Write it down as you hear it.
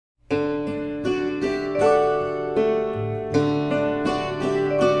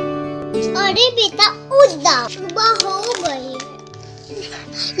अरे बेटा उठ जाओ, सुबह हो गई।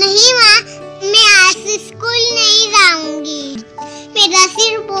 नहीं माँ, मैं आज स्कूल नहीं जाऊंगी, मेरा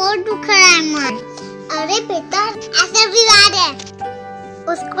सिर बहुत दुख रहा है माँ। अरे बेटा ऐसा बीमार है,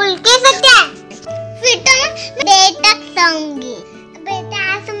 स्कूल कैसे जाए? फिर तो मैं देर तक सोऊंगी। बेटा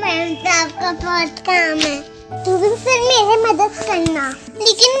आज मैम साहब का बहुत काम है, तू भी फिर मेरी मदद करना।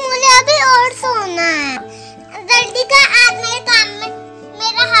 लेकिन मुझे अभी और सोना है, जल्दी कर, आज मेरे काम में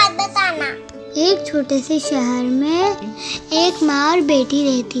मेरा हाथ बताना। एक छोटे से शहर में एक माँ और बेटी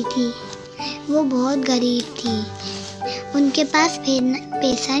रहती थी। वो बहुत गरीब थी, उनके पास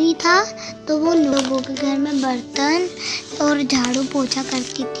पैसा नहीं था, तो वो लोगों के घर में बर्तन और झाड़ू पोछा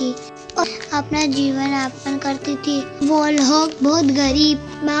करती थी और अपना जीवन यापन करती थी। वो लोग बहुत गरीब।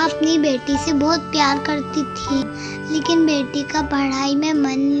 माँ अपनी बेटी से बहुत प्यार करती थी, लेकिन बेटी का पढ़ाई में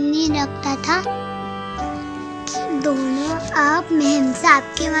मन नहीं लगता था। दोनों आप मेहम साहब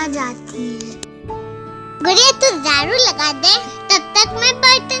के वहाँ जाती हैं। गुड़िया तू झाड़ू लगा दे, तब तक मैं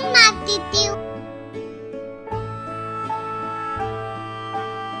बर्तन मारती थी।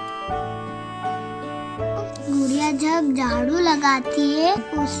 गुड़िया जब झाड़ू लगाती है,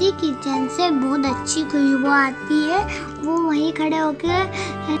 उसी किचन से बहुत अच्छी खुशबू आती है। वो वहीं खड़े होकर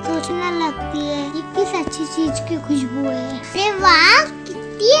सोचने लगती है ये किस अच्छी चीज की खुशबू है। अरे वाह,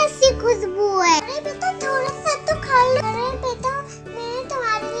 कितनी अच्छी खुशबू है। अरे बेटा थोड़ा सा तो खा लो। अरे बेटा मैंने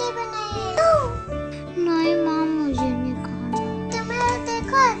तुम्हारे लिए बनाई है। नहीं माँ, मुझे नहीं खाना। तुम्हें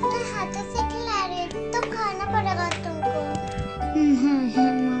देखो अपने हाथों से खिला रही है, तो खाना पड़ेगा तुमको। माँ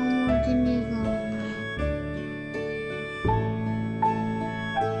मुझे नहीं खाना।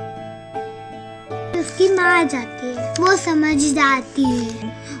 उसकी माँ आ जाती है, वो समझ जाती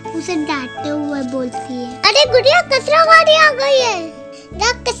है, उसे डांटते हुए बोलती है, अरे गुड़िया कचरा गाड़ी आ गई है,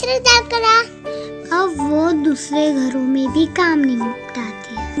 जा कचरा डाल कर आ। अब वो दूसरे घरों में भी काम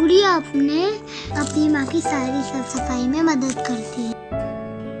निपटाती है। गुड़िया अपनी माँ की सारी साफ सफाई में मदद करती है।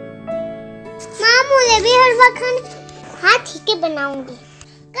 माँ मुझे भी हलवा खाना। हाँ ठीक है, बनाऊंगी।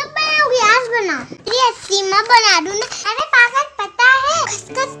 कब बनाओगी? आज बनाओ। ये सीमा बना दूँ ना। अरे पागल, पता है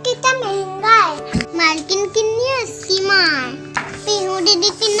खसखस कितना महंगा है। मालकिन कितनी है सीमा है, पीहू दीदी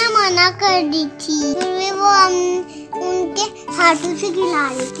कितना मना कर दी थी, फिर भी वो उनके हाथों से खिला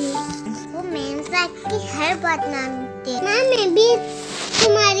रही थी। वो मेम साहब की हर बात मानते। मैं भी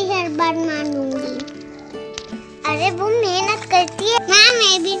तुम्हारी हर बात मानूंगी। अरे वो मेहनत करती है।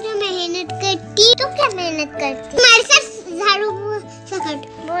 मैं भी तो मेहनत करती। तो क्या मेहनत करती? तुम्हारे साथ झाड़ू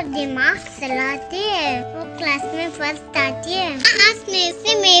वो दिमाग चलाती है। वो क्लास में फर्स्ट आती है। आज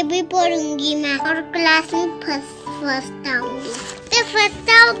मैं भी पढ़ूंगी मैं, और क्लास में फर्स्ट आऊंगी। तो फर्स्ट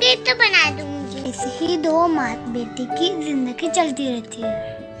आओगे तो बना दूंगी। ऐसे ही दो माँ बेटी की जिंदगी चलती रहती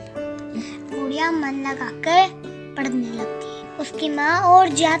है। गुड़िया मन लगाकर पढ़ने लगती है, उसकी माँ और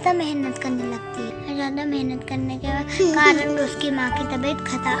ज्यादा मेहनत करने लगती है। ज्यादा मेहनत करने के कारण उसकी माँ की तबीयत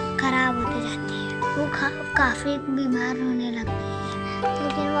खराब होती जाती है। वो काफी बीमार होने लगती है,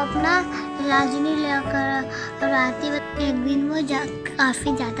 लेकिन वो अपना इलाज नहीं लेकर आती। एक दिन वो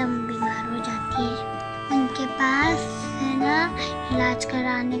काफी ज्यादा बीमार हो जाती है। उनके पास है ना इलाज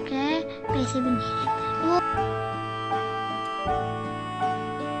कराने के पैसे भी नहीं रहते।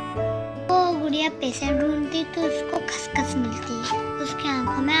 वो गुड़िया पैसे ढूंढती तो उसको खसखस मिलती है। उसकी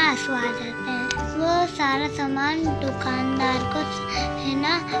आंखों में आंसू आ जाते हैं। वो सारा सामान दुकानदार को है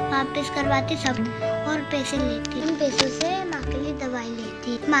ना वापस करवाती सब, और पैसे लेती। उन पैसों से माँ के लिए दवाई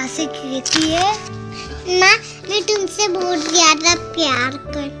लेती। माँ से कहती है, माँ मैं तुमसे बहुत ज्यादा प्यार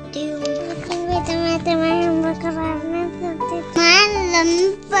करती हूँ, मैं तुम्हारे होमवर्क करवाना चाहती हूँ। माँ लंबी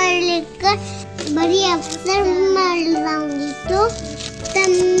पढ़ लिख कर बड़ी अफसर बन जाऊंगी, तो तब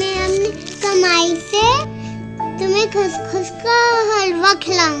मैं अपनी कमाई से तुम्हें खसखस का हलवा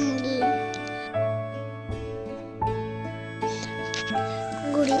खिलाऊंगी।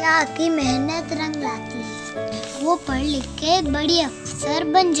 गुड़िया की मेहनत रंग लाती है। वो पढ़ लिख के बड़ी अफसर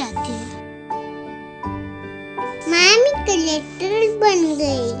बन जाती है। मैं कलेक्टर बन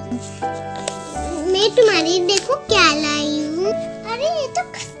गई। मैं तुम्हारी देखो क्या लाई हूँ। अरे ये तो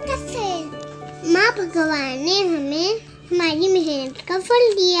खसखस है। माँ भगवान ने हमें हमारी मेहनत का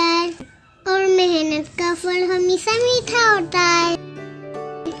फल दिया है, और मेहनत का फल हमेशा मीठा होता है।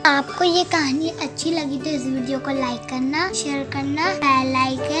 आपको ये कहानी अच्छी लगी तो इस वीडियो को लाइक करना, शेयर करना, बेल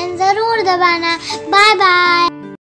आइकन जरूर दबाना। Bye bye.